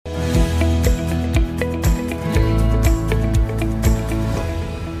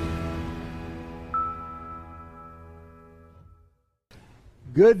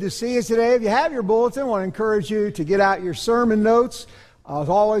Good to see you today. If you have your bulletin, I want to encourage you to get out your sermon notes. As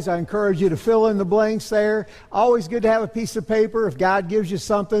always, I encourage you to fill in the blanks there. Always good to have a piece of paper. If God gives you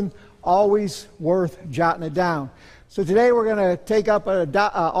something, always worth jotting it down. So today we're going to take up an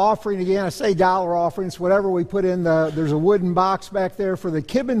offering again. I say dollar offerings, whatever we put in. There's a wooden box back there for the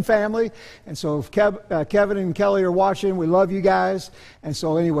Kibben family. And so if Kevin and Kelly are watching, we love you guys. And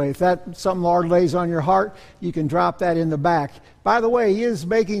so anyway, if that's something Lord lays on your heart, you can drop that in the back. By the way, he is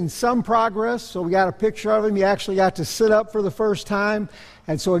making some progress, so we got a picture of him. He actually got to sit up for the first time.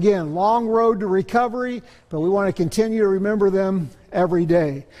 And so again, long road to recovery, but we want to continue to remember them every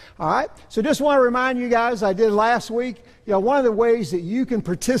day. All right? So just want to remind you guys, I did last week, one of the ways that you can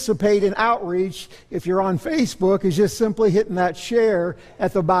participate in outreach if you're on Facebook is just simply hitting that share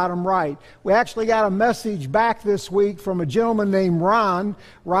at the bottom right. We actually got a message back this week from a gentleman named Ron.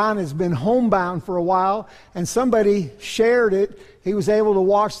 Ron has been homebound for a while, and somebody shared it. He was able to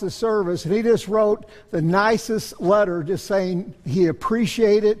watch the service, and he just wrote the nicest letter just saying he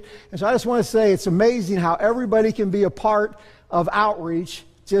appreciated it. And so I just want to say it's amazing how everybody can be a part of outreach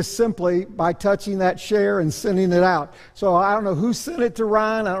just simply by touching that share and sending it out. So I don't know who sent it to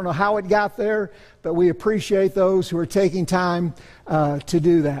Ron. I don't know how it got there, but we appreciate those who are taking time to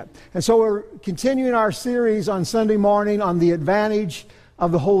do that. And so we're continuing our series on Sunday morning on the advantage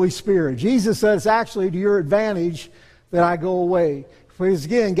of the Holy Spirit. Jesus says it's actually to your advantage that I go away. Because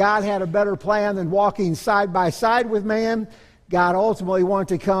again, God had a better plan than walking side by side with man. God ultimately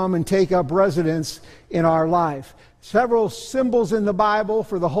wanted to come and take up residence in our life. Several symbols in the Bible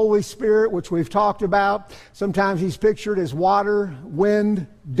for the Holy Spirit, which we've talked about. Sometimes he's pictured as water, wind,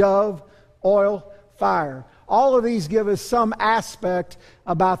 dove, oil, fire. All of these give us some aspect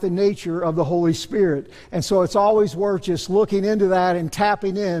about the nature of the Holy Spirit. And so it's always worth just looking into that and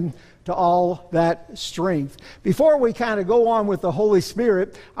tapping in to all that strength. Before we kind of go on with the Holy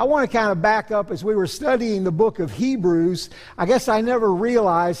Spirit, I want to kind of back up. As we were studying the book of Hebrews, I guess I never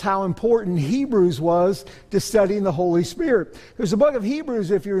realized how important Hebrews was to studying the Holy Spirit. There's the book of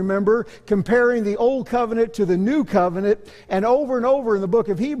Hebrews, if you remember, comparing the Old Covenant to the New Covenant, and over in the book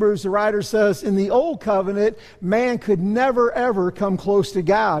of Hebrews, the writer says, in the Old Covenant, man could never ever come close to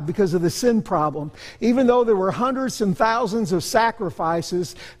God because of the sin problem. Even though there were hundreds and thousands of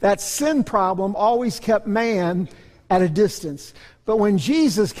sacrifices, that sin problem always kept man at a distance. But when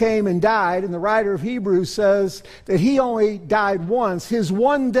Jesus came and died, and the writer of Hebrews says that he only died once, his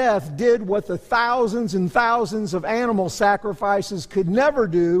one death did what the thousands and thousands of animal sacrifices could never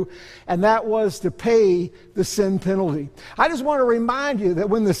do, and that was to pay the sin penalty. I just want to remind you that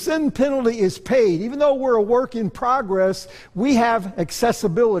when the sin penalty is paid, even though we're a work in progress, we have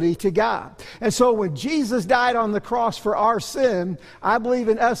accessibility to God. And so when Jesus died on the cross for our sin, I believe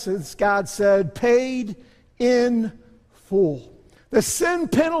in essence, God said, paid in full. The sin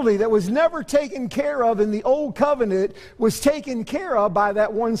penalty that was never taken care of in the Old Covenant was taken care of by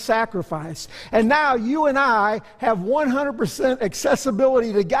that one sacrifice. And now you and I have 100%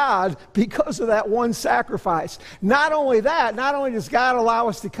 accessibility to God because of that one sacrifice. Not only that, not only does God allow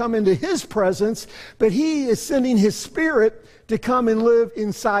us to come into His presence, but He is sending His Spirit to come and live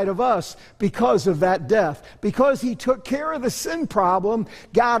inside of us because of that death. Because He took care of the sin problem,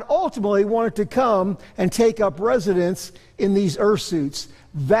 God ultimately wanted to come and take up residence in these earth suits.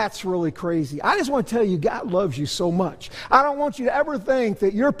 That's really crazy. I just want to tell you, God loves you so much. I don't want you to ever think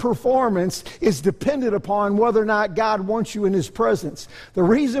that your performance is dependent upon whether or not God wants you in His presence. The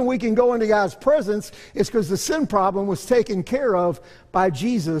reason we can go into God's presence is because the sin problem was taken care of by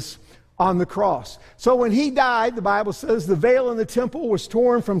Jesus on the cross. So when He died, the Bible says the veil in the temple was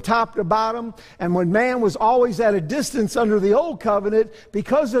torn from top to bottom, and when man was always at a distance under the Old Covenant,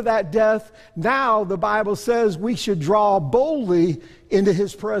 because of that death, now the Bible says we should draw boldly into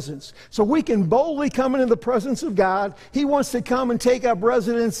His presence. So we can boldly come into the presence of God. He wants to come and take up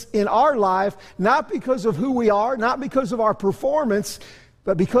residence in our life, not because of who we are, not because of our performance,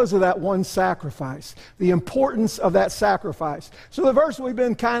 but because of that one sacrifice, the importance of that sacrifice. So the verse we've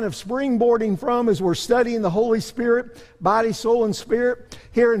been kind of springboarding from as we're studying the Holy Spirit, body, soul, and spirit,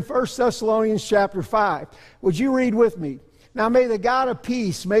 here in 1 Thessalonians chapter 5. Would you read with me? Now may the God of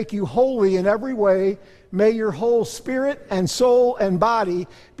peace make you holy in every way. May your whole spirit and soul and body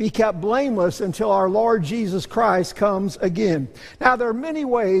be kept blameless until our Lord Jesus Christ comes again. Now, there are many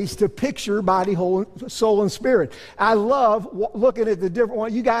ways to picture body, soul, and spirit. I love looking at the different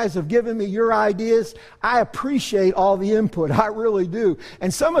ones. You guys have given me your ideas. I appreciate all the input. I really do.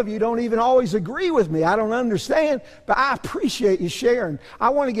 And some of you don't even always agree with me. I don't understand, but I appreciate you sharing. I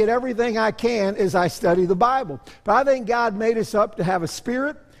want to get everything I can as I study the Bible. But I think God made us up to have a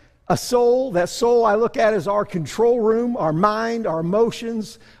spirit, a soul. That soul I look at as our control room, our mind, our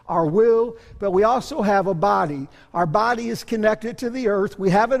emotions, our will, but we also have a body. Our body is connected to the earth. We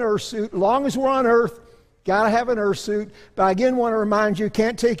have an earth suit. As long as we're on earth, got to have an earth suit. But I again want to remind you,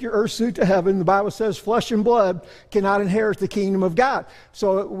 can't take your earth suit to heaven. The Bible says flesh and blood cannot inherit the kingdom of God.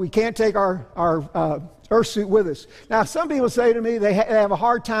 So we can't take our earth suit with us. Now, some people say to me they have a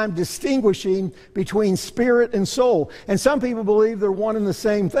hard time distinguishing between spirit and soul. And some people believe they're one and the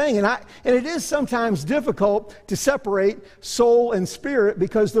same thing. And it is sometimes difficult to separate soul and spirit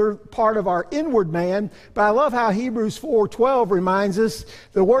because they're part of our inward man. But I love how Hebrews 4:12 reminds us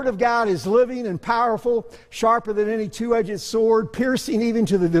the Word of God is living and powerful, sharper than any two-edged sword, piercing even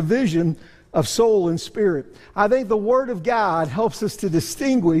to the division of soul and spirit. I think the Word of God helps us to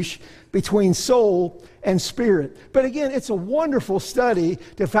distinguish between soul and spirit. But again, it's a wonderful study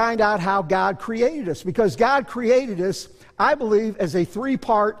to find out how God created us, because God created us, I believe, as a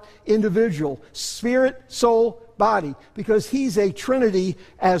three-part individual: spirit, soul, body, because He's a Trinity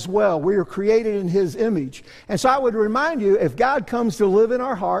as well. We are created in His image. And so I would remind you, if God comes to live in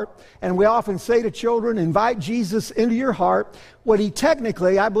our heart, and we often say to children, invite Jesus into your heart, what He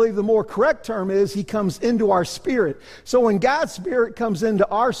technically, I believe the more correct term is, He comes into our spirit. So when God's Spirit comes into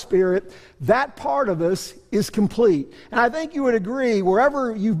our spirit, that part of us is complete. And I think you would agree,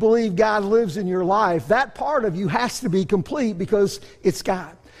 wherever you believe God lives in your life, that part of you has to be complete because it's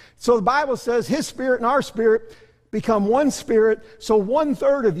God. So the Bible says His Spirit and our spirit become one spirit, so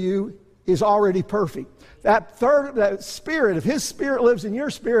 1/3 of you is already perfect. That spirit, if His Spirit lives in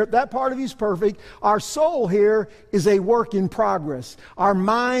your spirit, that part of you is perfect. Our soul here is a work in progress. Our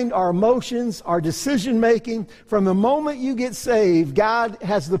mind, our emotions, our decision making, from the moment you get saved, God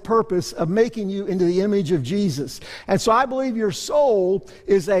has the purpose of making you into the image of Jesus. And so I believe your soul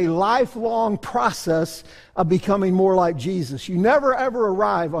is a lifelong process of becoming more like Jesus. You never ever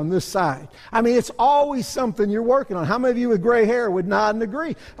arrive on this side. I mean, it's always something you're working on. How many of you with gray hair would nod and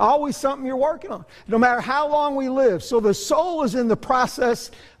agree? Always something you're working on, no matter how long we live. So the soul is in the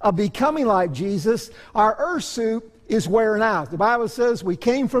process of becoming like Jesus. Our earth suit is wearing out. The Bible says we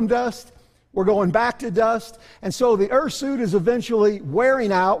came from dust, we're going back to dust. And so the earth suit is eventually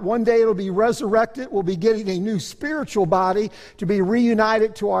wearing out. One day it'll be resurrected. We'll be getting a new spiritual body to be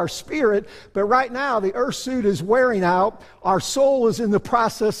reunited to our spirit. But right now the earth suit is wearing out. Our soul is in the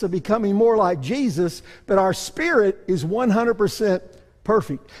process of becoming more like Jesus, but our spirit is 100%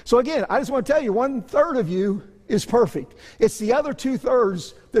 perfect. So again, I just want to tell you, 1/3 of you is perfect. It's the other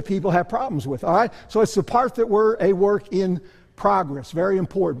 2/3 that people have problems with, all right? So it's the part that we're a work in progress. Very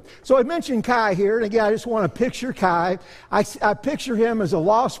important. So I mentioned Kai here, and again, I just want to picture Kai. I picture him as a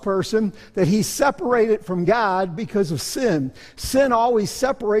lost person, that he's separated from God because of sin. Sin always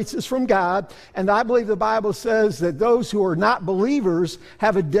separates us from God, and I believe the Bible says that those who are not believers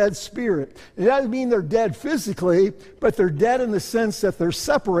have a dead spirit. It doesn't mean they're dead physically, but they're dead in the sense that they're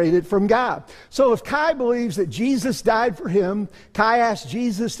separated from God. So if Kai believes that Jesus died for him, Kai asked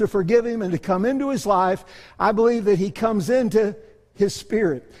Jesus to forgive him and to come into his life, I believe that he comes into his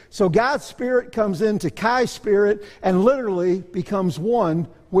spirit. So God's Spirit comes into Kai's spirit and literally becomes one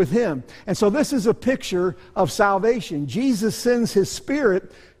with him. And so this is a picture of salvation. Jesus sends His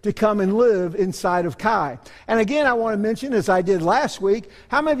Spirit to come and live inside of Kai. And again, I want to mention, as I did last week,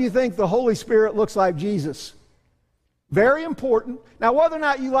 how many of you think the Holy Spirit looks like Jesus? Very important. Now, whether or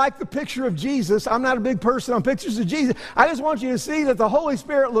not you like the picture of Jesus, I'm not a big person on pictures of Jesus. I just want you to see that the Holy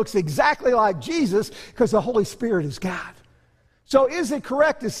Spirit looks exactly like Jesus, because the Holy Spirit is God. So is it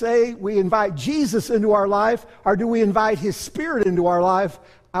correct to say we invite Jesus into our life, or do we invite His Spirit into our life?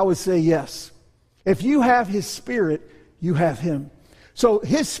 I would say yes. If you have His Spirit, you have Him. So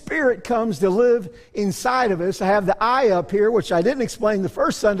His Spirit comes to live inside of us. I have the eye up here, which I didn't explain the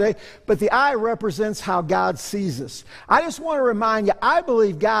first Sunday, but the eye represents how God sees us. I just want to remind you, I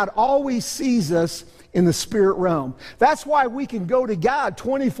believe God always sees us in the spirit realm. That's why we can go to God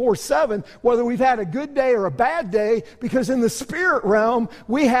 24/7, whether we've had a good day or a bad day, because in the spirit realm,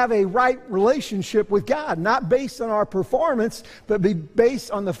 we have a right relationship with God, not based on our performance, but based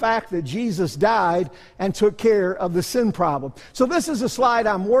on the fact that Jesus died and took care of the sin problem. So this is a slide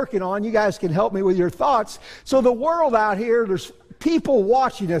I'm working on. You guys can help me with your thoughts. So the world out here, there's people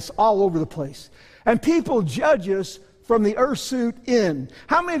watching us all over the place, and people judge us from the earth suit in.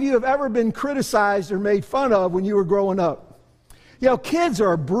 How many of you have ever been criticized or made fun of when you were growing up? You know, kids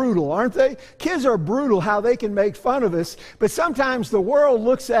are brutal, aren't they? Kids are brutal how they can make fun of us, but sometimes the world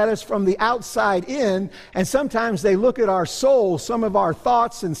looks at us from the outside in, and sometimes they look at our soul, some of our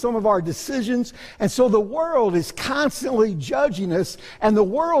thoughts and some of our decisions, and so the world is constantly judging us, and the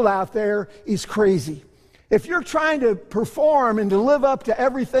world out there is crazy. If you're trying to perform and to live up to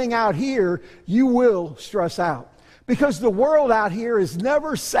everything out here, you will stress out. Because the world out here is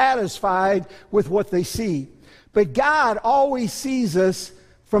never satisfied with what they see. But God always sees us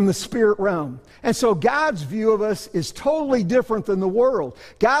from the spirit realm. And so God's view of us is totally different than the world.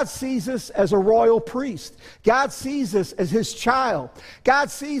 God sees us as a royal priest. God sees us as his child. God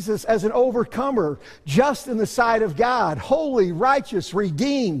sees us as an overcomer, just in the sight of God, holy, righteous,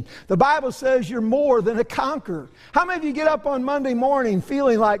 redeemed. The Bible says you're more than a conqueror. How many of you get up on Monday morning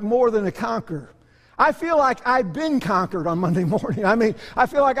feeling like more than a conqueror? I feel like I've been conquered on Monday morning. I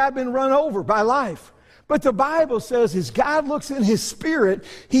feel like I've been run over by life. But the Bible says as God looks in his spirit,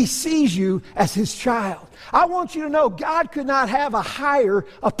 he sees you as his child. I want you to know God could not have a higher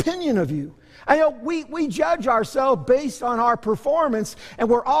opinion of you. I know we judge ourselves based on our performance, and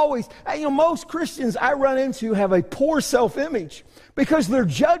we're always, most Christians I run into have a poor self-image because they're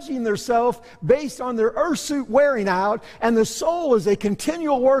judging themselves based on their earth suit wearing out, and the soul is a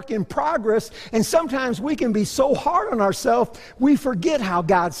continual work in progress, and sometimes we can be so hard on ourselves, we forget how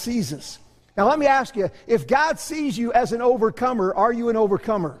God sees us. Now let me ask you, if God sees you as an overcomer, are you an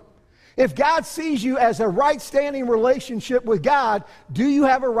overcomer? If God sees you as a right-standing relationship with God, do you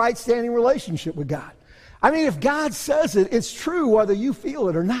have a right-standing relationship with God? If God says it, it's true whether you feel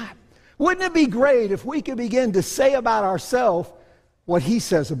it or not. Wouldn't it be great if we could begin to say about ourselves what he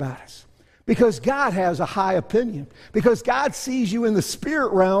says about us? Because God has a high opinion. Because God sees you in the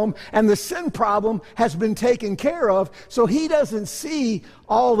spirit realm, and the sin problem has been taken care of, so he doesn't see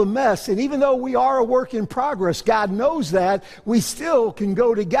all the mess. And even though we are a work in progress, God knows that, we still can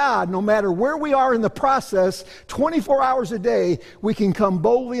go to God no matter where we are in the process. 24 hours a day, we can come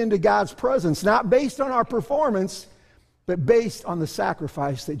boldly into God's presence, not based on our performance, but based on the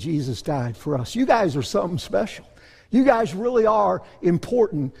sacrifice that Jesus died for us. You guys are something special. You guys really are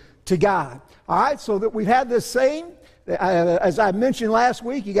important to God. All right, so that we've had this saying, as I mentioned last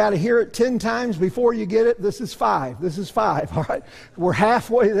week, you got to hear it 10 times before you get it. This is 5. This is 5, all right? We're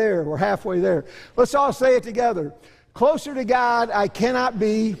halfway there. We're halfway there. Let's all say it together. Closer to God I cannot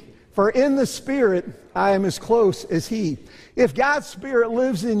be, for in the Spirit I am as close as he. If God's Spirit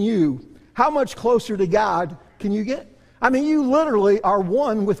lives in you, how much closer to God can you get? You literally are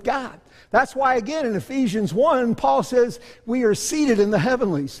one with God. That's why, again, in Ephesians 1, Paul says we are seated in the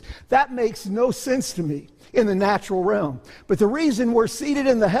heavenlies. That makes no sense to me in the natural realm. But the reason we're seated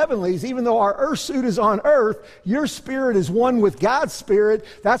in the heavenlies, even though our earth suit is on earth, your spirit is one with God's spirit.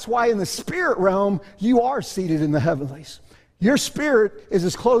 That's why in the spirit realm, you are seated in the heavenlies. Your spirit is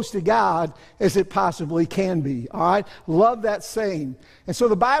as close to God as it possibly can be. All right? Love that saying. And so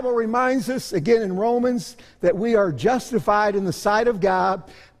the Bible reminds us, again in Romans, that we are justified in the sight of God.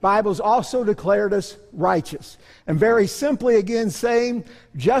 Bible's also declared us righteous. And very simply, again, saying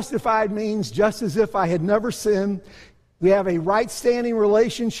justified means just as if I had never sinned. We have a right-standing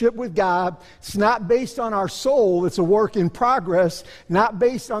relationship with God. It's not based on our soul. It's a work in progress, not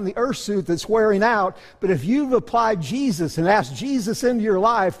based on the earth suit that's wearing out. But if you've applied Jesus and asked Jesus into your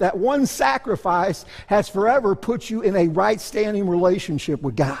life, that one sacrifice has forever put you in a right-standing relationship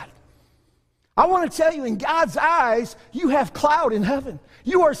with God. I want to tell you, in God's eyes, you have clout in heaven.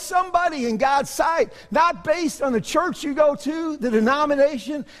 You are somebody in God's sight, not based on the church you go to, the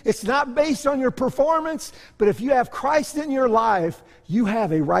denomination. It's not based on your performance. But if you have Christ in your life, you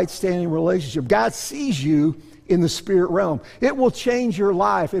have a right-standing relationship. God sees you in the spirit realm. It will change your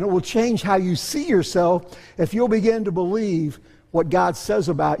life, and it will change how you see yourself if you'll begin to believe what God says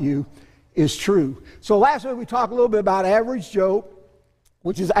about you is true. So last week we talked a little bit about average Joe,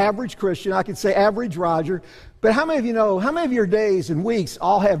 which is average Christian. I could say average Roger. But how many of you know, how many of your days and weeks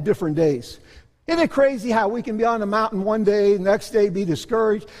all have different days? Isn't it crazy how we can be on the mountain one day, the next day be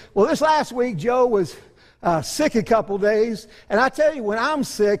discouraged? Well, this last week, Joe was sick a couple days. And I tell you, when I'm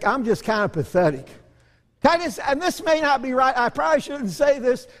sick, I'm just kind of pathetic. And this may not be right. I probably shouldn't say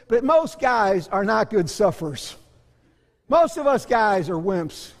this, but most guys are not good sufferers. Most of us guys are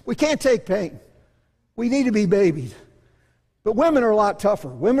wimps. We can't take pain. We need to be babied. But women are a lot tougher.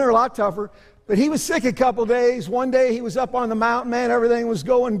 Women are a lot tougher. But he was sick a couple days. One day he was up on the mountain, man, everything was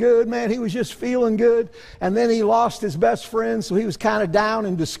going good, man. He was just feeling good. And then he lost his best friend, so he was kind of down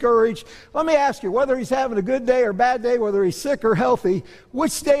and discouraged. Let me ask you, whether he's having a good day or bad day, whether he's sick or healthy,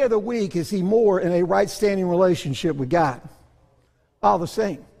 which day of the week is he more in a right-standing relationship with God? All the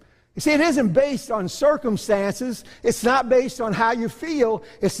same. You see, it isn't based on circumstances. It's not based on how you feel.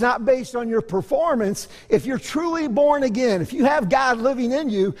 It's not based on your performance. If you're truly born again, if you have God living in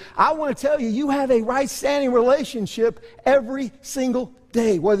you, I want to tell you, you have a right-standing relationship every single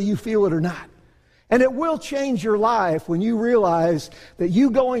day, whether you feel it or not. And it will change your life when you realize that you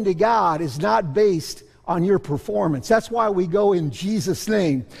going to God is not based on your performance. That's why we go in Jesus'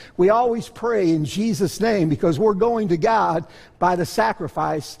 name. We always pray in Jesus' name because we're going to God by the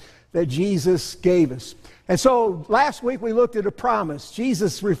sacrifice that Jesus gave us. And so last week we looked at a promise.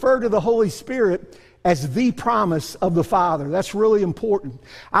 Jesus referred to the Holy Spirit as the promise of the Father. That's really important.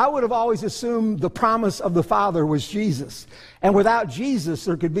 I would have always assumed the promise of the Father was Jesus. And without Jesus,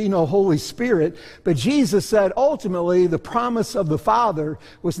 there could be no Holy Spirit. But Jesus said ultimately the promise of the Father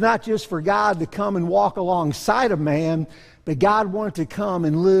was not just for God to come and walk alongside of man, but God wanted to come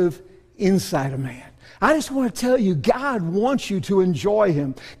and live inside of man. I just want to tell you, God wants you to enjoy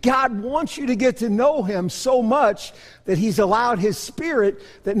Him. God wants you to get to know Him so much that He's allowed His Spirit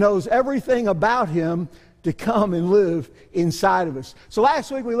that knows everything about Him to come and live inside of us. So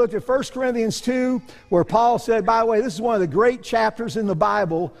last week we looked at 1 Corinthians 2, where Paul said, by the way, this is one of the great chapters in the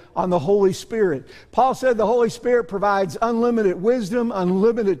Bible on the Holy Spirit. Paul said the Holy Spirit provides unlimited wisdom,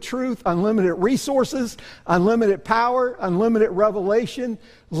 unlimited truth, unlimited resources, unlimited power, unlimited revelation.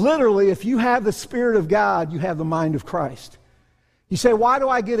 Literally, if you have the Spirit of God, you have the mind of Christ. You say, why do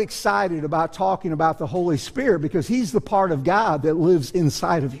I get excited about talking about the Holy Spirit? Because He's the part of God that lives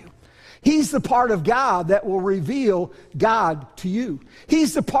inside of you. He's the part of God that will reveal God to you.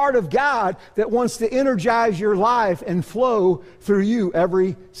 He's the part of God that wants to energize your life and flow through you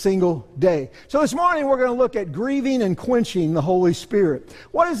every single day. So this morning we're going to look at grieving and quenching the Holy Spirit.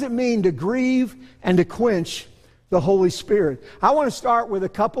 What does it mean to grieve and to quench the Holy Spirit? I want to start with a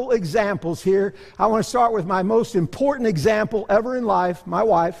couple examples here. I want to start with my most important example ever in life, my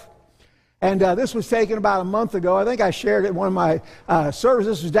wife. And this was taken about a month ago. I think I shared it in one of my services.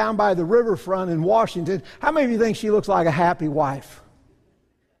 This was down by the riverfront in Washington. How many of you think she looks like a happy wife?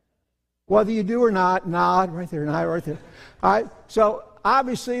 Whether you do or not, nod right there, nod right there. All right, so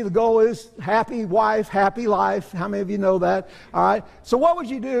obviously the goal is happy wife, happy life. How many of you know that? All right, so what would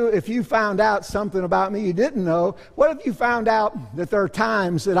you do if you found out something about me you didn't know? What if you found out that there are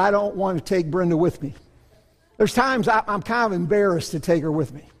times that I don't want to take Brenda with me? There's times I'm kind of embarrassed to take her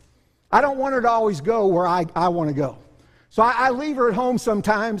with me. I don't want her to always go where I want to go. So I leave her at home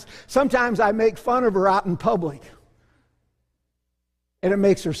sometimes. Sometimes I make fun of her out in public. And it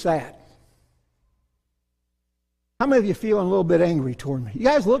makes her sad. How many of you feeling a little bit angry toward me? You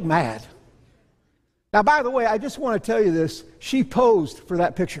guys look mad. Now, by the way, I just want to tell you this. She posed for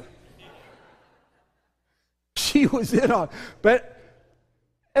that picture. She was in on it.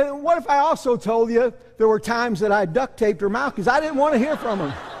 And what if I also told you there were times that I duct taped her mouth because I didn't want to hear from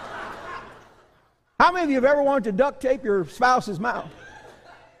her? How many of you have ever wanted to duct tape your spouse's mouth?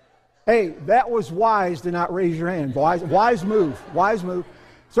 Hey, that was wise to not raise your hand. Wise move. Wise move.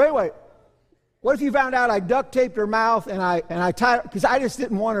 So anyway, what if you found out I duct taped her mouth and I tied, because I just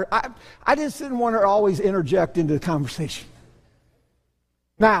didn't want her. I just didn't want her to always interject into the conversation.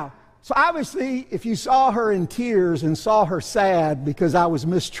 Now, so obviously, if you saw her in tears and saw her sad because I was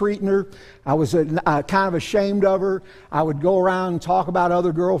mistreating her, I was kind of ashamed of her, I would go around and talk about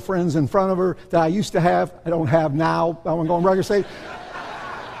other girlfriends in front of her that I used to have, I don't have now, I want to go on record and say.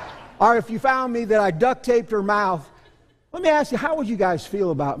 Or if you found me that I duct taped her mouth, let me ask you, how would you guys feel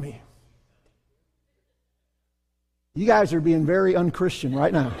about me? You guys are being very unchristian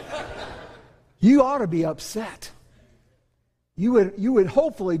right now. You ought to be upset. You would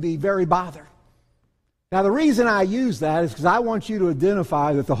hopefully be very bothered. Now, the reason I use that is because I want you to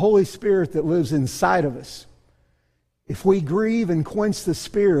identify that the Holy Spirit that lives inside of us, if we grieve and quench the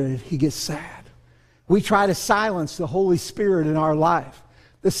Spirit, He gets sad. We try to silence the Holy Spirit in our life.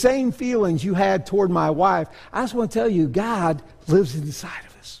 The same feelings you had toward my wife, I just want to tell you, God lives inside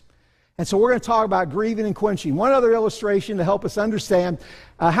of us. And so we're going to talk about grieving and quenching. One other illustration to help us understand.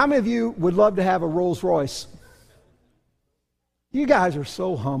 How many of you would love to have a Rolls Royce? You guys are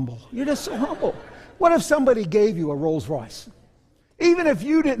so humble. You're just so humble. What if somebody gave you a Rolls Royce? Even if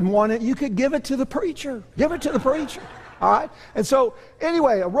you didn't want it, you could give it to the preacher. Give it to the preacher. All right? And so,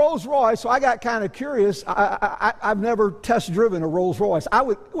 anyway, a Rolls Royce, so I got kind of curious. I've never test driven a Rolls Royce.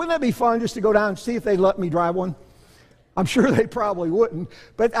 Wouldn't that be fun just to go down and see if they'd let me drive one? I'm sure they probably wouldn't.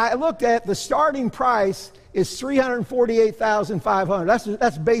 But I looked at the starting price is $348,500.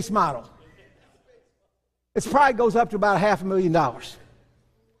 That's base model. It probably goes up to about $500,000.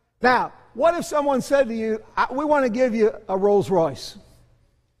 Now, what if someone said to you, we want to give you a Rolls Royce?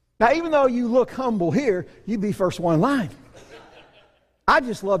 Now, even though you look humble here, you'd be first one in line. I'd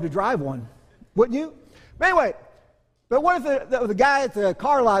just love to drive one, wouldn't you? But anyway, but what if the guy at the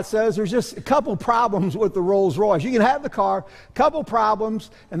car lot says there's just a couple problems with the Rolls Royce? You can have the car, couple problems,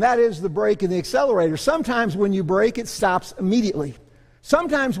 and that is the brake and the accelerator. Sometimes when you brake, it stops immediately.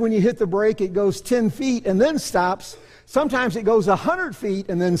 Sometimes when you hit the brake, it goes 10 feet and then stops. Sometimes it goes 100 feet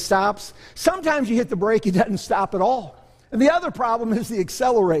and then stops. Sometimes you hit the brake, it doesn't stop at all. And the other problem is the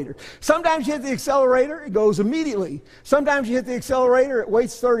accelerator. Sometimes you hit the accelerator, it goes immediately. Sometimes you hit the accelerator, it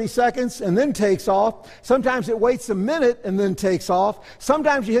waits 30 seconds and then takes off. Sometimes it waits a minute and then takes off.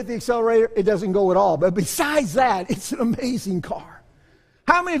 Sometimes you hit the accelerator, it doesn't go at all. But besides that, it's an amazing car.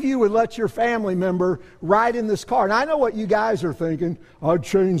 How many of you would let your family member ride in this car? And I know what you guys are thinking. I'd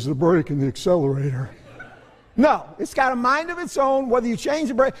change the brake and the accelerator. No, it's got a mind of its own. Whether you change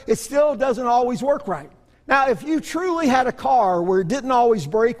the brake, it still doesn't always work right. Now, if you truly had a car where it didn't always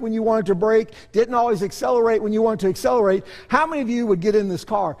brake when you wanted to brake, didn't always accelerate when you wanted to accelerate, how many of you would get in this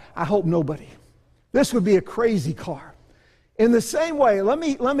car? I hope nobody. This would be a crazy car. In the same way, let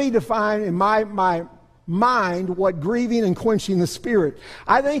me define in my mind what grieving and quenching the Spirit.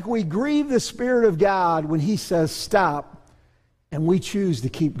 I think we grieve the Spirit of God when He says stop, and we choose to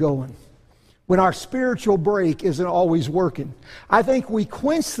keep going. When our spiritual brake isn't always working. I think we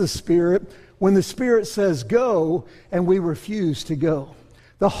quench the Spirit when the Spirit says go, and we refuse to go.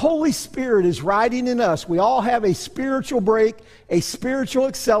 The Holy Spirit is riding in us. We all have a spiritual brake, a spiritual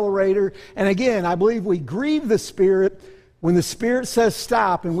accelerator, and again, I believe we grieve the Spirit when the Spirit says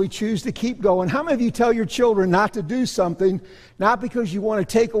stop and we choose to keep going. How many of you tell your children not to do something, not because you want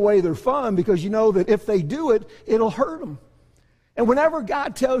to take away their fun, because you know that if they do it, it'll hurt them? And whenever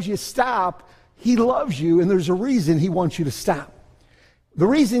God tells you stop, He loves you, and there's a reason He wants you to stop. The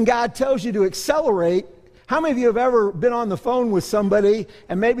reason God tells you to accelerate, how many of you have ever been on the phone with somebody,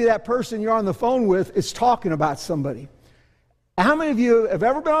 and maybe that person you're on the phone with is talking about somebody? How many of you have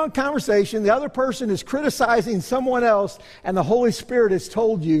ever been on a conversation, the other person is criticizing someone else, and the Holy Spirit has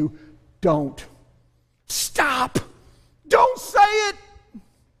told you, don't. Stop. Don't say it.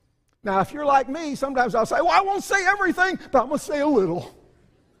 Now, if you're like me, sometimes I'll say, well, I won't say everything, but I'm going to say a little.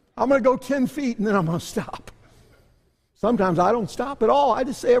 I'm going to go 10 feet, and then I'm going to stop. Sometimes I don't stop at all. I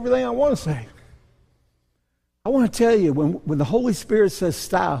just say everything I want to say. I want to tell you, when the Holy Spirit says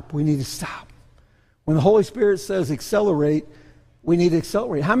stop, we need to stop. When the Holy Spirit says accelerate, we need to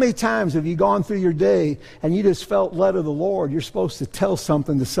accelerate. How many times have you gone through your day and you just felt led of the Lord? You're supposed to tell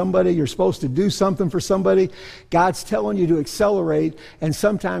something to somebody. You're supposed to do something for somebody. God's telling you to accelerate, and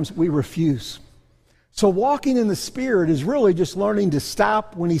sometimes we refuse. So walking in the Spirit is really just learning to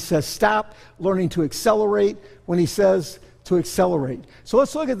stop when He says stop, learning to accelerate when He says to accelerate. So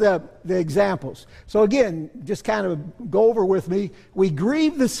let's look at the examples. So again, just kind of go over with me. We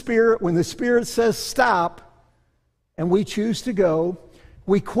grieve the Spirit when the Spirit says stop, and we choose to go.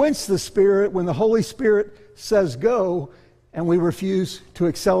 We quench the Spirit when the Holy Spirit says go, and we refuse to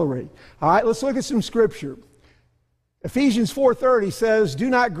accelerate. All right, let's look at some scripture. Ephesians 4:30 says, do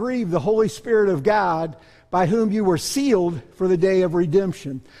not grieve the Holy Spirit of God, by whom you were sealed for the day of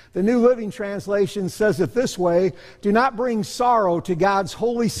redemption. The New Living Translation says it this way, do not bring sorrow to God's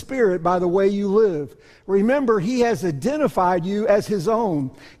Holy Spirit by the way you live. Remember, He has identified you as His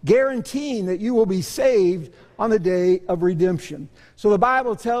own, guaranteeing that you will be saved on the day of redemption. So the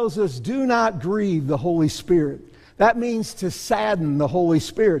Bible tells us, do not grieve the Holy Spirit. That means to sadden the Holy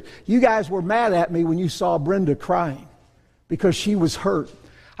Spirit. You guys were mad at me when you saw Brenda crying because she was hurt.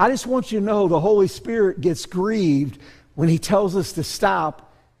 I just want you to know the Holy Spirit gets grieved when He tells us to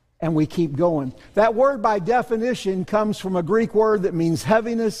stop and we keep going. That word by definition comes from a Greek word that means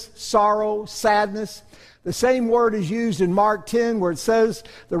heaviness, sorrow, sadness. The same word is used in Mark 10 where it says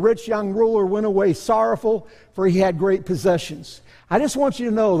the rich young ruler went away sorrowful for he had great possessions. I just want you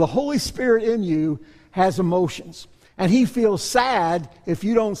to know the Holy Spirit in you has emotions. And He feels sad if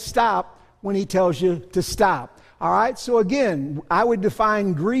you don't stop when He tells you to stop. All right, so again, I would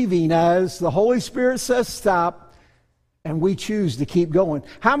define grieving as the Holy Spirit says stop, and we choose to keep going.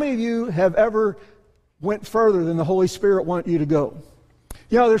 How many of you have ever went further than the Holy Spirit wanted you to go?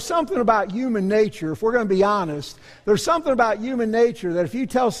 You know, there's something about human nature, if we're going to be honest, there's something about human nature that if you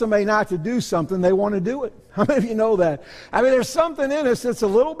tell somebody not to do something, they want to do it. How many of you know that? I mean, there's something in us that's a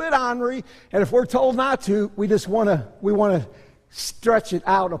little bit ornery, and if we're told not to, we want to stretch it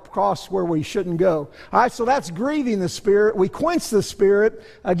out across where we shouldn't go. All right, so that's grieving the Spirit. We quench the Spirit,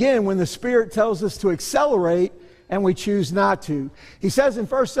 again, when the Spirit tells us to accelerate and we choose not to. He says in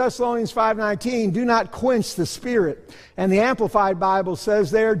 1 Thessalonians 5:19, do not quench the Spirit. And the Amplified Bible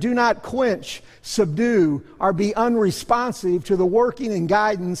says there, do not quench, subdue, or be unresponsive to the working and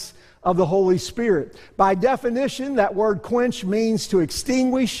guidance of the Holy Spirit. By definition, that word quench means to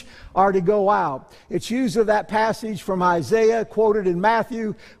extinguish or to go out. It's used of that passage from Isaiah, quoted in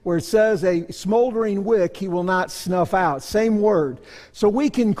Matthew, where it says, a smoldering wick He will not snuff out. Same word. So we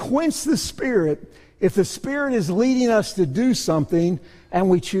can quench the Spirit if the Spirit is leading us to do something and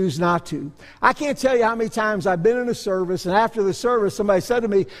we choose not to. I can't tell you how many times I've been in a service, and after the service, somebody said to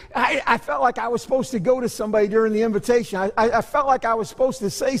me, I felt like I was supposed to go to somebody during the invitation. I felt like I was supposed to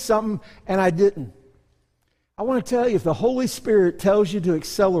say something, and I didn't. I want to tell you, if the Holy Spirit tells you to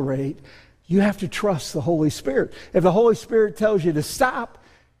accelerate, you have to trust the Holy Spirit. If the Holy Spirit tells you to stop,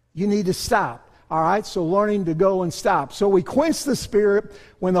 you need to stop. All right, so learning to go and stop. So we quench the Spirit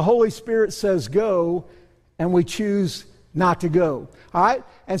when the Holy Spirit says go, and we choose not to go. All right,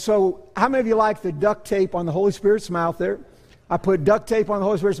 and so how many of you like the duct tape on the Holy Spirit's mouth there? I put duct tape on the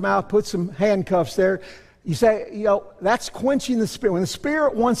Holy Spirit's mouth, put some handcuffs there. You say, that's quenching the Spirit. When the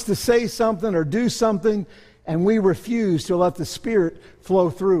Spirit wants to say something or do something, and we refuse to let the Spirit flow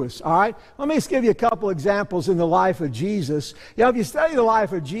through us. All right? Let me just give you a couple examples in the life of Jesus. If you study the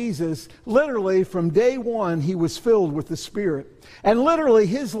life of Jesus, literally from day one, he was filled with the Spirit. And literally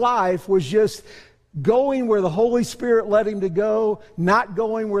his life was just going where the Holy Spirit led him to go, not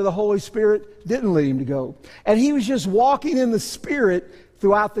going where the Holy Spirit didn't lead him to go. And he was just walking in the Spirit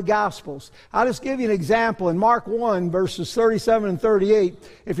throughout the Gospels. I'll just give you an example. In Mark 1, verses 37 and 38,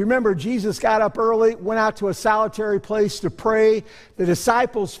 if you remember, Jesus got up early, went out to a solitary place to pray. The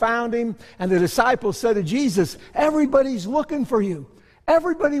disciples found him, and the disciples said to Jesus, everybody's looking for you.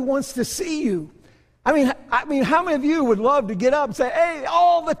 Everybody wants to see you. I mean, how many of you would love to get up and say, hey,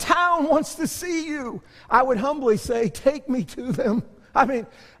 all the town wants to see you? I would humbly say, take me to them. I mean,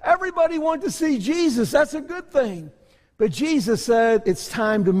 everybody wants to see Jesus. That's a good thing. But Jesus said, it's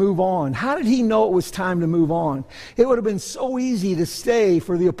time to move on. How did he know it was time to move on? It would have been so easy to stay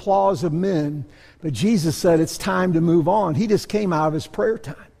for the applause of men. But Jesus said, it's time to move on. He just came out of his prayer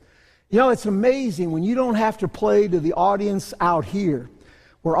time. It's amazing when you don't have to play to the audience out here,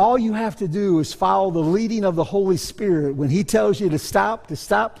 where all you have to do is follow the leading of the Holy Spirit. When he tells you to stop, to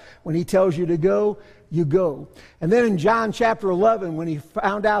stop. When he tells you to go, you go. And then in John chapter 11, when he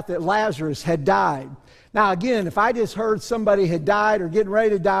found out that Lazarus had died. Now again, if I just heard somebody had died or getting ready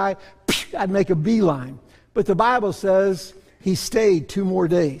to die, I'd make a beeline. But the Bible says he stayed 2 more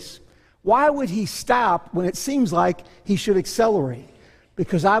days. Why would he stop when it seems like he should accelerate?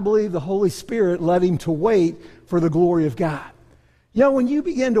 Because I believe the Holy Spirit led him to wait for the glory of God. When you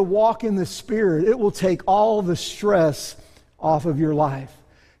begin to walk in the Spirit, it will take all the stress off of your life.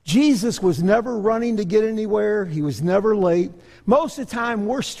 Jesus was never running to get anywhere. He was never late. Most of the time,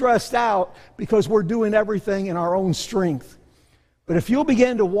 we're stressed out because we're doing everything in our own strength. But if you'll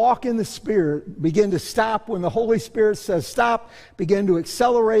begin to walk in the Spirit, begin to stop when the Holy Spirit says stop, begin to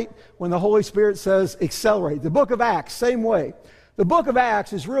accelerate when the Holy Spirit says accelerate. The book of Acts, same way. The book of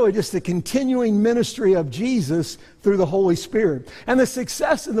Acts is really just a continuing ministry of Jesus through the Holy Spirit. And the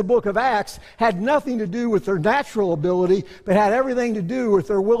success in the book of Acts had nothing to do with their natural ability, but had everything to do with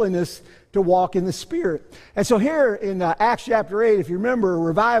their willingness to walk in the Spirit. And so here in Acts chapter 8, if you remember, a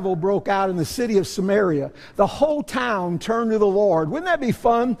revival broke out in the city of Samaria. The whole town turned to the Lord. Wouldn't that be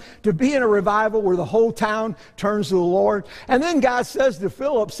fun to be in a revival where the whole town turns to the Lord? And then God says to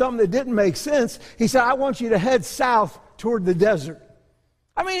Philip something that didn't make sense. He said, I want you to head south toward the desert.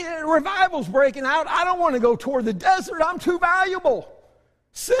 I mean, revival's breaking out. I don't want to go toward the desert. I'm too valuable.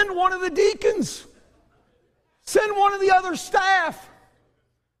 Send one of the deacons. Send one of the other staff.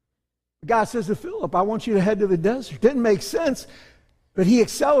 God says to Philip, I want you to head to the desert. Didn't make sense, but he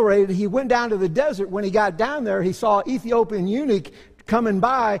accelerated. He went down to the desert. When he got down there, he saw an Ethiopian eunuch coming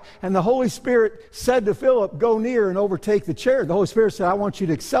by, and the Holy Spirit said to Philip, go near and overtake the chariot. The Holy Spirit said, I want you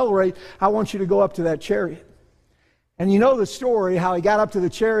to accelerate. I want you to go up to that chariot. And you know the story, how he got up to the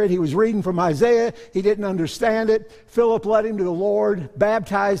chariot. He was reading from Isaiah. He didn't understand it. Philip led him to the Lord,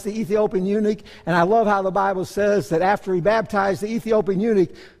 baptized the Ethiopian eunuch. And I love how the Bible says that after he baptized the Ethiopian eunuch,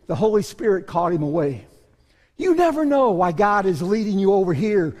 the Holy Spirit caught him away. You never know why God is leading you over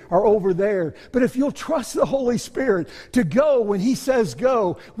here or over there. But if you'll trust the Holy Spirit to go when he says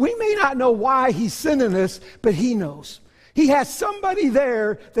go, we may not know why he's sending us, but he knows. He has somebody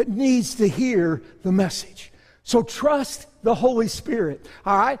there that needs to hear the message. So trust the Holy Spirit,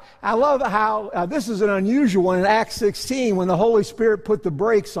 all right? I love how this is an unusual one in Acts 16 when the Holy Spirit put the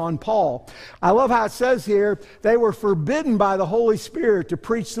brakes on Paul. I love how it says here, they were forbidden by the Holy Spirit to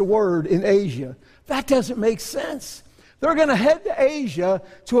preach the word in Asia. That doesn't make sense. They're going to head to Asia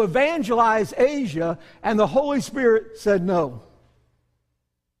to evangelize Asia, and the Holy Spirit said no.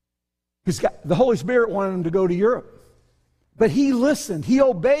 Because the Holy Spirit wanted them to go to Europe. But he listened. He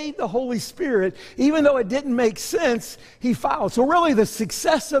obeyed the Holy Spirit. Even though it didn't make sense, he followed. So really the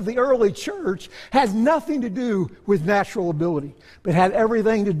success of the early church has nothing to do with natural ability, but had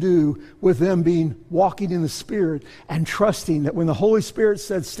everything to do with them walking in the Spirit and trusting that when the Holy Spirit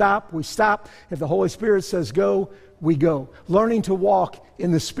said stop, we stop. If the Holy Spirit says go, we go. Learning to walk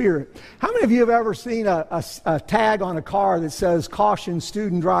in the Spirit. How many of you have ever seen a tag on a car that says caution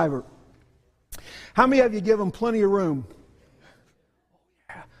student driver? How many of you give them plenty of room?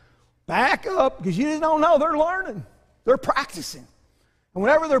 Back up, because you don't know, they're learning. They're practicing. And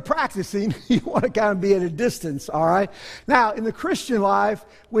whenever they're practicing, you want to kind of be at a distance, all right? Now, in the Christian life,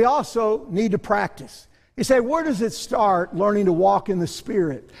 we also need to practice. You say, where does it start, learning to walk in the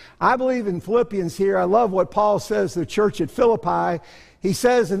Spirit? I believe in Philippians here. I love what Paul says to the church at Philippi. He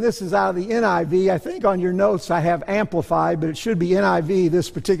says, and this is out of the NIV, I think on your notes I have amplified, but it should be NIV, this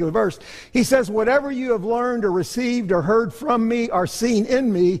particular verse. He says, whatever you have learned or received or heard from me or seen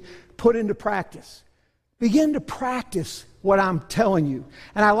in me, put into practice. Begin to practice what I'm telling you.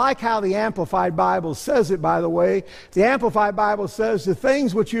 And I like how the Amplified Bible says it, by the way. The Amplified Bible says, the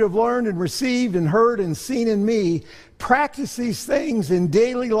things which you have learned and received and heard and seen in me, practice these things in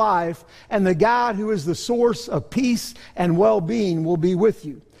daily life, and the God who is the source of peace and well-being will be with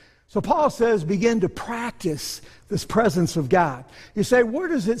you. So Paul says, begin to practice this presence of God. You say, where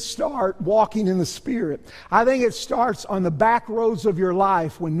does it start walking in the Spirit? I think it starts on the back roads of your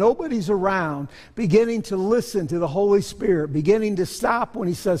life when nobody's around, beginning to listen to the Holy Spirit, beginning to stop when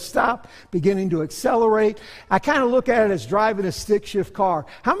he says stop, beginning to accelerate. I kind of look at it as driving a stick shift car.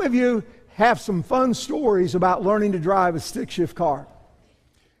 How many of you have some fun stories about learning to drive a stick shift car?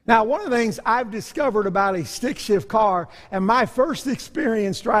 Now, one of the things I've discovered about a stick shift car, and my first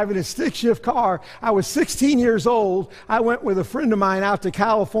experience driving a stick shift car, I was 16 years old. I went with a friend of mine out to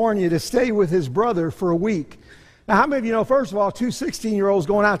California to stay with his brother for a week. Now, how many of you know, first of all, two 16-year-olds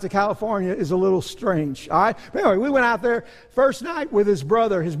going out to California is a little strange, all right? But anyway, we went out there first night with his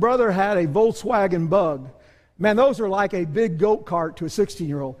brother. His brother had a Volkswagen Bug. Man, those are like a big goat cart to a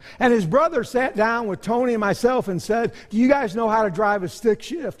 16-year-old. And his brother sat down with Tony and myself and said, do you guys know how to drive a stick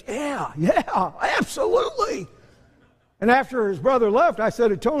shift? Yeah, absolutely. And after his brother left, I said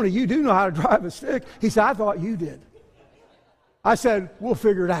to Tony, you do know how to drive a stick? He said, I thought you did. I said, we'll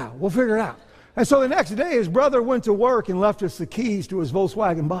figure it out. We'll figure it out. And so the next day, his brother went to work and left us the keys to his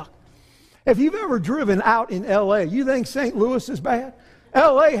Volkswagen Bug. If you've ever driven out in L.A., you think St. Louis is bad?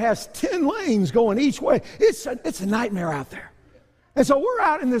 L.A. has 10 lanes going each way. It's a nightmare out there. And so we're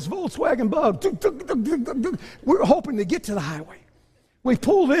out in this Volkswagen Bug. We're hoping to get to the highway. We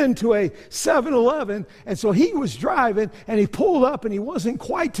pulled into a 7-Eleven, and so he was driving, and he pulled up, and he wasn't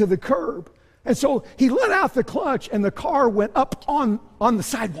quite to the curb. And so he let out the clutch, and the car went up on the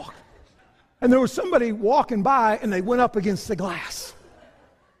sidewalk. And there was somebody walking by, and they went up against the glass.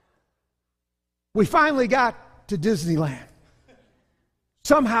 We finally got to Disneyland.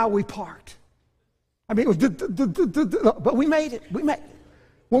 Somehow we parked. I mean, but we made it. We made it.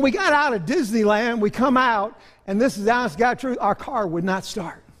 When we got out of Disneyland, we come out, and this is honest God truth, our car would not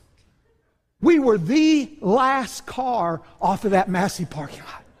start. We were the last car off of that Massey parking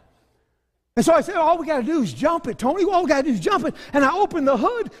lot. And so I said, all we got to do is jump it, Tony. All we got to do is jump it. And I opened the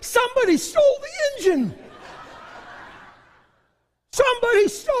hood. Somebody stole the engine. Somebody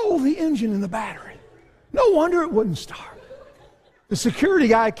stole the engine and the battery. No wonder it wouldn't start. The security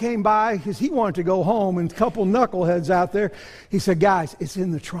guy came by because he wanted to go home, and a couple knuckleheads out there. He said, guys, it's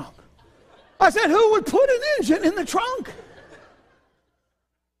in the trunk. I said, who would put an engine in the trunk?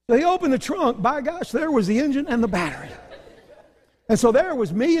 So he opened the trunk. By gosh, there was the engine and the battery. And so there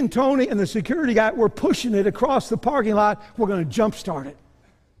was me and Tony and the security guy. We're pushing it across the parking lot. We're going to jump start it.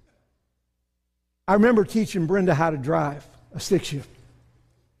 I remember teaching Brenda how to drive a stick shift.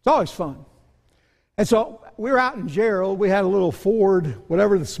 It's always fun. And so we were out in Gerald. We had a little Ford,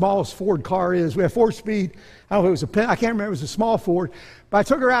 whatever the smallest Ford car is. We had 4-speed. I don't know if it was I can't remember. It was a small Ford. But I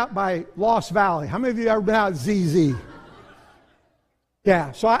took her out by Lost Valley. How many of you have ever been out at ZZ?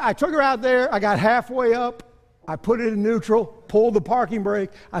 Yeah. So I took her out there. I got halfway up. I put it in neutral, pulled the parking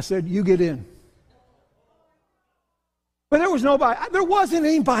brake. I said, you get in. But there was nobody. There wasn't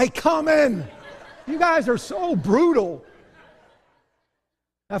anybody coming. You guys are so brutal.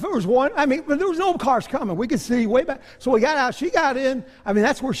 Now, if it was one, but there was no cars coming. We could see way back. So we got out. She got in.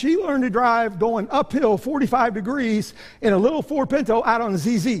 That's where she learned to drive, going uphill 45 degrees in a little Ford Pinto out on the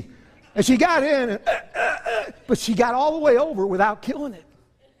ZZ. And she got in, but she got all the way over without killing it.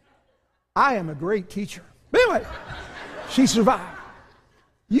 I am a great teacher. But anyway, she survived.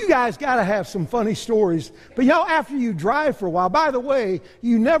 You guys got to have some funny stories. But after you drive for a while, by the way,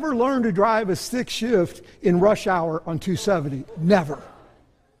 you never learn to drive a stick shift in rush hour on 270. Never.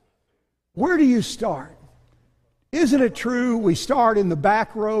 Where do you start? Isn't it true we start in the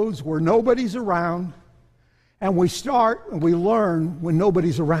back roads where nobody's around, and we start and we learn when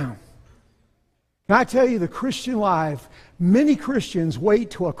nobody's around? Can I tell you, the Christian life, many Christians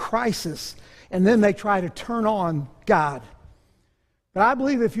wait to a crisis and then they try to turn on God. But I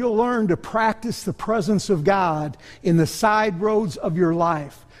believe if you'll learn to practice the presence of God in the side roads of your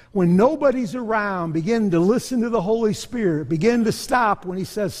life, when nobody's around, begin to listen to the Holy Spirit. Begin to stop when He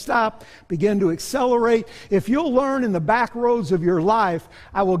says stop. Begin to accelerate. If you'll learn in the back roads of your life,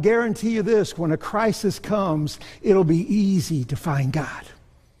 I will guarantee you this, when a crisis comes, it'll be easy to find God.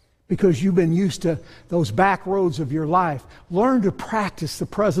 Because you've been used to those back roads of your life. Learn to practice the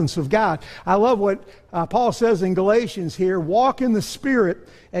presence of God. I love what Paul says in Galatians here, walk in the Spirit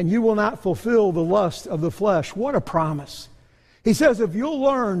and you will not fulfill the lust of the flesh. What a promise. He says if you'll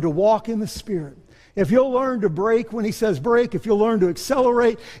learn to walk in the Spirit, if you'll learn to brake when He says brake, if you'll learn to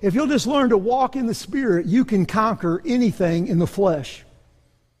accelerate, if you'll just learn to walk in the Spirit, you can conquer anything in the flesh.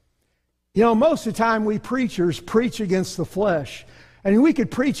 Most of the time we preachers preach against the flesh. And we could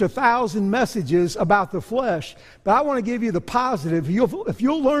preach 1,000 messages about the flesh, but I want to give you the positive. If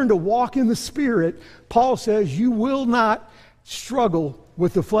you'll learn to walk in the Spirit, Paul says you will not struggle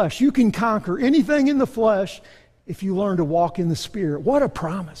with the flesh. You can conquer anything in the flesh if you learn to walk in the Spirit. What a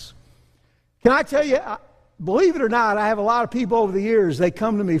promise. Can I tell you, believe it or not, I have a lot of people over the years, they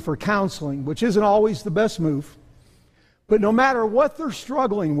come to me for counseling, which isn't always the best move. But no matter what they're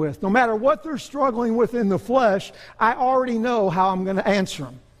struggling with, no matter what they're struggling with in the flesh, I already know how I'm going to answer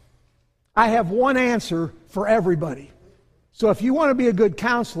them. I have one answer for everybody. So if you want to be a good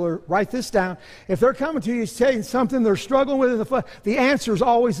counselor, write this down. If they're coming to you saying something they're struggling with in the flesh, the answer is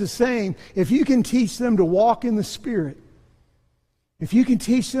always the same. If you can teach them to walk in the Spirit, if you can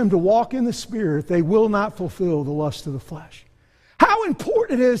teach them to walk in the Spirit, they will not fulfill the lust of the flesh. How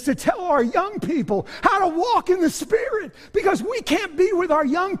important it is to tell our young people how to walk in the Spirit, because we can't be with our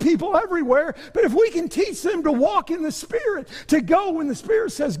young people everywhere, but if we can teach them to walk in the Spirit, to go when the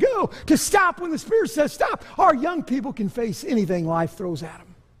Spirit says go, to stop when the Spirit says stop, our young people can face anything life throws at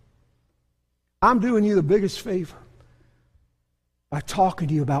them. I'm doing you the biggest favor by talking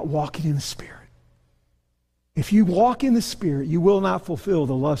to you about walking in the Spirit. If you walk in the Spirit, you will not fulfill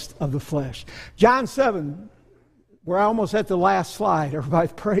the lust of the flesh. John 7, we're almost at the last slide. Everybody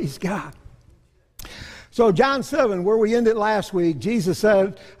praise God. So John 7, where we ended last week, Jesus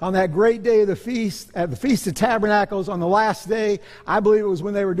said on that great day of the feast, at the Feast of Tabernacles, on the last day, I believe it was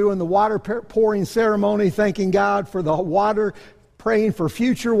when they were doing the water pouring ceremony, thanking God for the water, praying for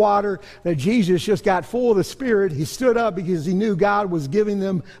future water, that Jesus just got full of the Spirit. He stood up because he knew God was giving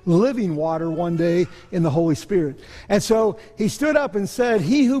them living water one day in the Holy Spirit. And so he stood up and said,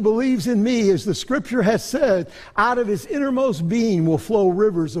 he who believes in me, as the Scripture has said, out of his innermost being will flow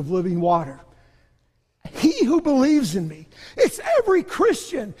rivers of living water. He who believes in me. It's every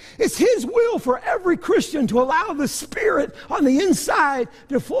Christian. It's His will for every Christian to allow the Spirit on the inside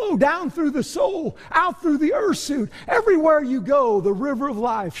to flow down through the soul, out through the earth suit. Everywhere you go, the river of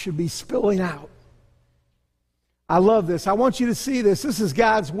life should be spilling out. I love this. I want you to see this. This is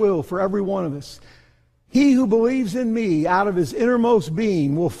God's will for every one of us. He who believes in me, out of his innermost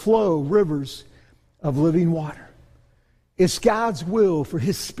being will flow rivers of living water. It's God's will for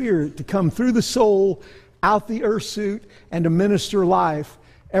His Spirit to come through the soul, out the earth suit, and to minister life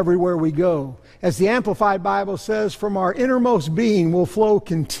everywhere we go. As the Amplified Bible says, from our innermost being will flow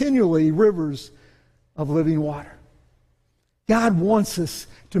continually rivers of living water. God wants us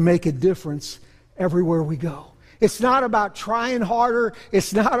to make a difference everywhere we go. It's not about trying harder.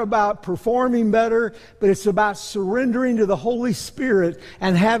 It's not about performing better, but it's about surrendering to the Holy Spirit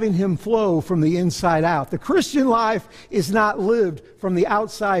and having Him flow from the inside out. The Christian life is not lived from the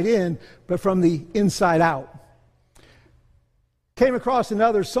outside in, but from the inside out. Came across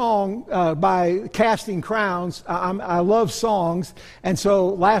another song by Casting Crowns. I love songs, and so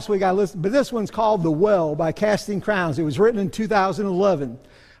last week I listened, but this one's called The Well by Casting Crowns. It was written in 2011.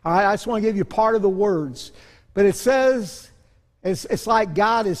 All right, I just want to give you part of the words. But it says, it's like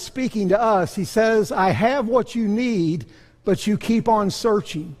God is speaking to us. He says, I have what you need, but you keep on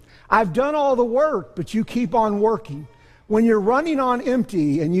searching. I've done all the work, but you keep on working. When you're running on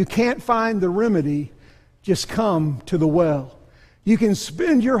empty and you can't find the remedy, just come to the well. You can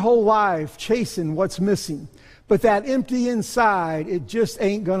spend your whole life chasing what's missing, but that empty inside, it just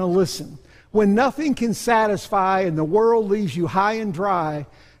ain't going to listen. When nothing can satisfy and the world leaves you high and dry,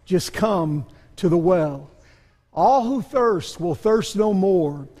 just come to the well. All who thirst will thirst no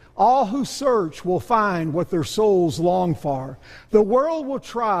more. All who search will find what their souls long for. The world will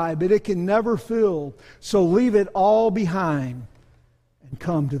try, but it can never fill. So leave it all behind and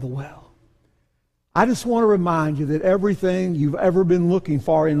come to the well. I just want to remind you that everything you've ever been looking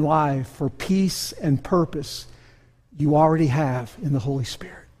for in life, for peace and purpose, you already have in the Holy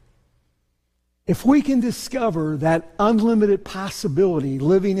Spirit. If we can discover that unlimited possibility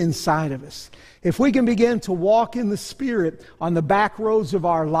living inside of us, if we can begin to walk in the Spirit on the back roads of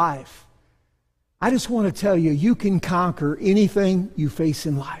our life, I just want to tell you, you can conquer anything you face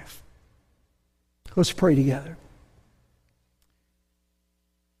in life. Let's pray together.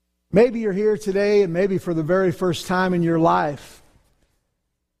 Maybe you're here today, and maybe for the very first time in your life,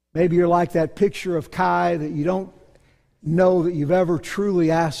 maybe you're like that picture of Kai that you don't know that you've ever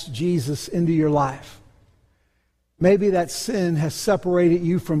truly asked Jesus into your life. Maybe that sin has separated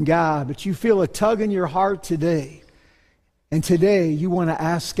you from God, but you feel a tug in your heart today. And today you want to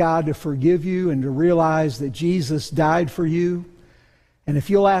ask God to forgive you and to realize that Jesus died for you. And if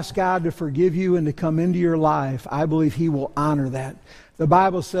you'll ask God to forgive you and to come into your life, I believe He will honor that. The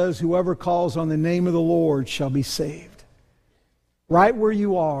Bible says, whoever calls on the name of the Lord shall be saved. Right where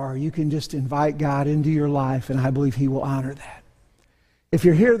you are, you can just invite God into your life, and I believe He will honor that. If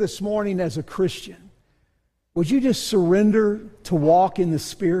you're here this morning as a Christian, would you just surrender to walk in the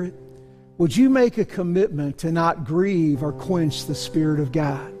Spirit? Would you make a commitment to not grieve or quench the Spirit of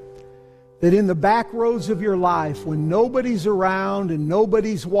God? That in the back roads of your life, when nobody's around and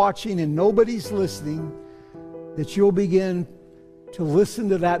nobody's watching and nobody's listening, that you'll begin to listen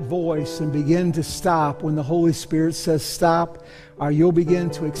to that voice and begin to stop when the Holy Spirit says stop, or you'll begin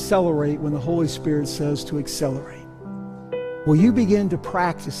to accelerate when the Holy Spirit says to accelerate. Will you begin to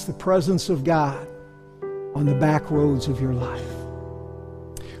practice the presence of God on the back roads of your life?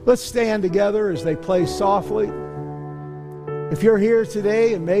 Let's stand together as they play softly. If you're here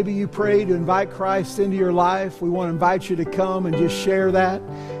today and maybe you pray to invite Christ into your life, we want to invite you to come and just share that.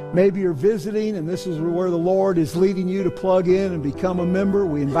 Maybe you're visiting and this is where the Lord is leading you to plug in and become a member.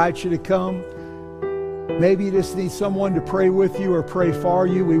 We invite you to come. Maybe you just need someone to pray with you or pray for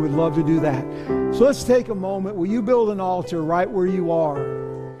you. We would love to do that. So let's take a moment. Will you build an altar right where you are?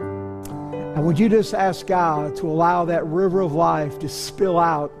 And would you just ask God to allow that river of life to spill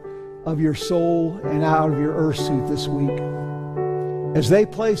out of your soul and out of your earth suit this week? As they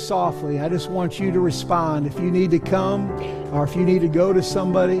play softly, I just want you to respond. If you need to come or if you need to go to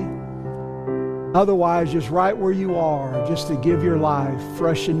somebody, otherwise, just right where you are, just to give your life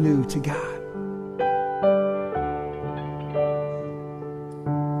fresh and new to God.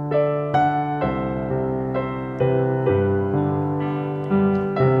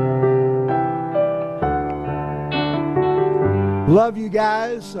 Love you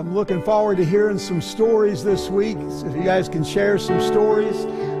guys. I'm looking forward to hearing some stories this week. So if you guys can share some stories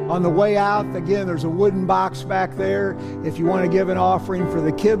on the way out. Again, there's a wooden box back there if you want to give an offering for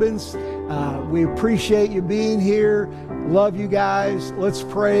the Kibbins. We appreciate you being here. Love you guys. Let's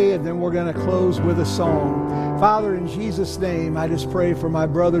pray, and then we're going to close with a song. Father, in Jesus' name, I just pray for my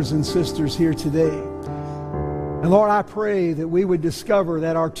brothers and sisters here today. And Lord, I pray that we would discover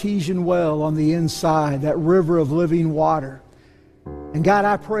that artesian well on the inside, that river of living water. And God,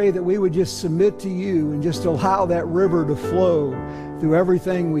 I pray that we would just submit to you and just allow that river to flow through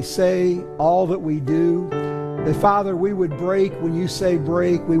everything we say, all that we do. That, Father, we would break when you say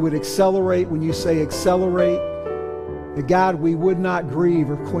break. We would accelerate when you say accelerate. That, God, we would not grieve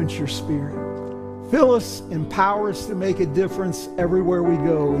or quench your Spirit. Fill us, empower us to make a difference everywhere we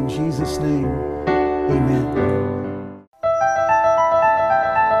go. In Jesus' name, amen.